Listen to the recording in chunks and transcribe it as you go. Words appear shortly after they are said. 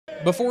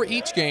Before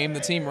each game, the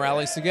team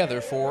rallies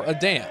together for a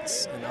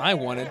dance, and I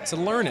wanted to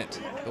learn it.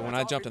 But when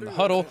I jumped in the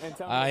huddle,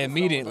 I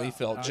immediately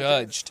felt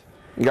judged.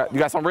 You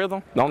got some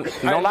rhythm? Don't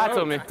lie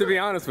to me. To be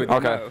honest with you,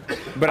 okay. No.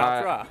 But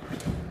I'll try.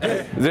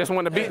 This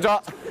when the beat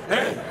drop.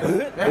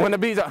 When the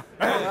beat drop.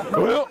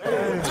 Will.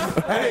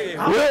 Hey.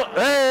 Will.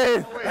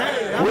 Hey.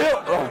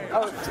 Will.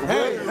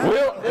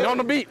 Will. On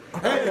the beat.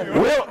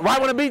 Will. Right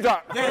when the beat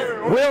drop.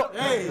 Will.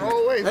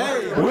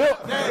 Will.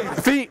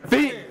 Feet.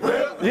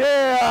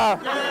 Yeah.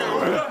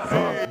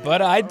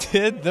 But I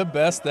did the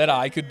best that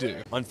I could do.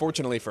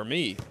 Unfortunately for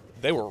me,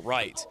 they were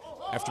right.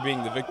 After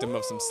being the victim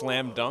of some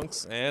slam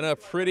dunks and a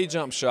pretty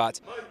jump shot,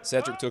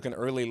 Cedric took an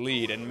early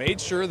lead and made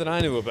sure that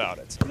I knew about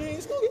it.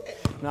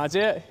 Not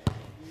yet.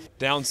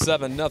 Down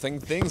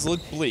 7-0, things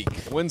looked bleak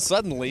when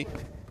suddenly...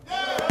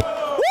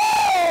 Woo!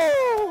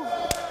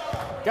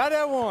 Got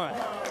that one.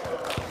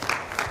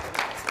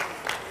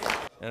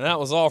 And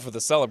that was all for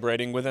the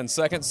celebrating. Within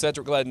seconds,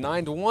 Cedric led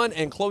 9-1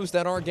 and closed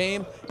out our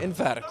game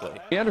emphatically.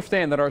 We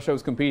understand that our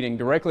show's competing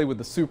directly with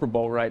the Super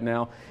Bowl right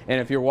now,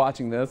 and if you're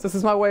watching this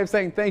is my way of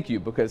saying thank you,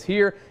 because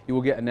here you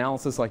will get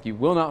analysis like you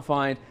will not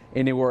find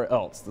anywhere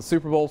else. The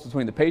Super Bowl's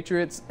between the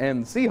Patriots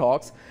and the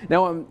Seahawks.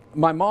 Now,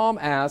 my mom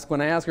asked,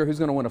 when I ask her who's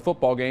going to win a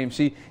football game,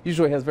 she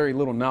usually has very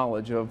little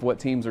knowledge of what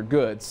teams are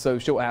good, so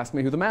she'll ask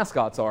me who the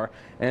mascots are,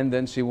 and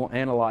then she will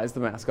analyze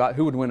the mascot,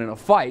 who would win in a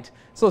fight.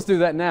 So let's do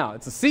that now.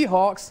 It's the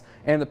Seahawks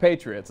and the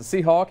Patriots. A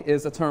Seahawk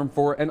is a term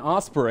for an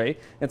osprey.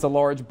 It's a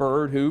large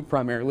bird who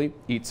primarily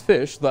eats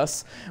fish,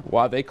 thus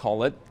why they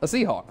call it a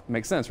Seahawk.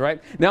 Makes sense,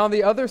 right? Now, on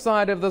the other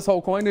side of this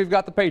whole coin, we've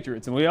got the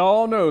Patriots, and we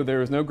all know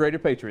there is no greater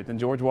patriot than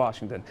George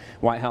Washington.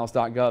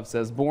 WhiteHouse.gov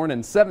says, born in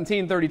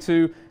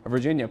 1732, a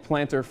Virginia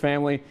planter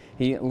family,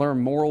 he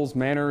learned morals,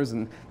 manners,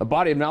 and the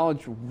body of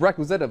knowledge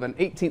requisite of an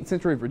 18th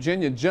century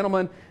Virginia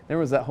gentleman. There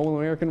was that whole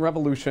American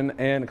Revolution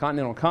and a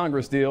Continental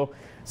Congress deal.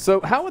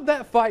 So how would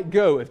that fight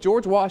go if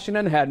George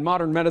Washington had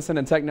modern medicine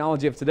and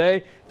technology of today?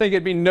 I think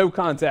it'd be no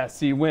contest,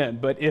 he win.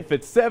 But if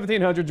it's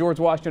 1700 George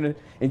Washington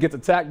and gets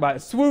attacked by a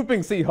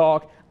swooping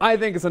Seahawk, I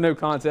think it's a no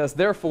contest.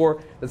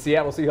 Therefore, the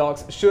Seattle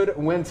Seahawks should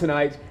win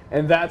tonight,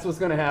 and that's what's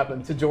going to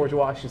happen to George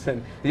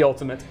Washington, the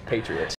ultimate patriot.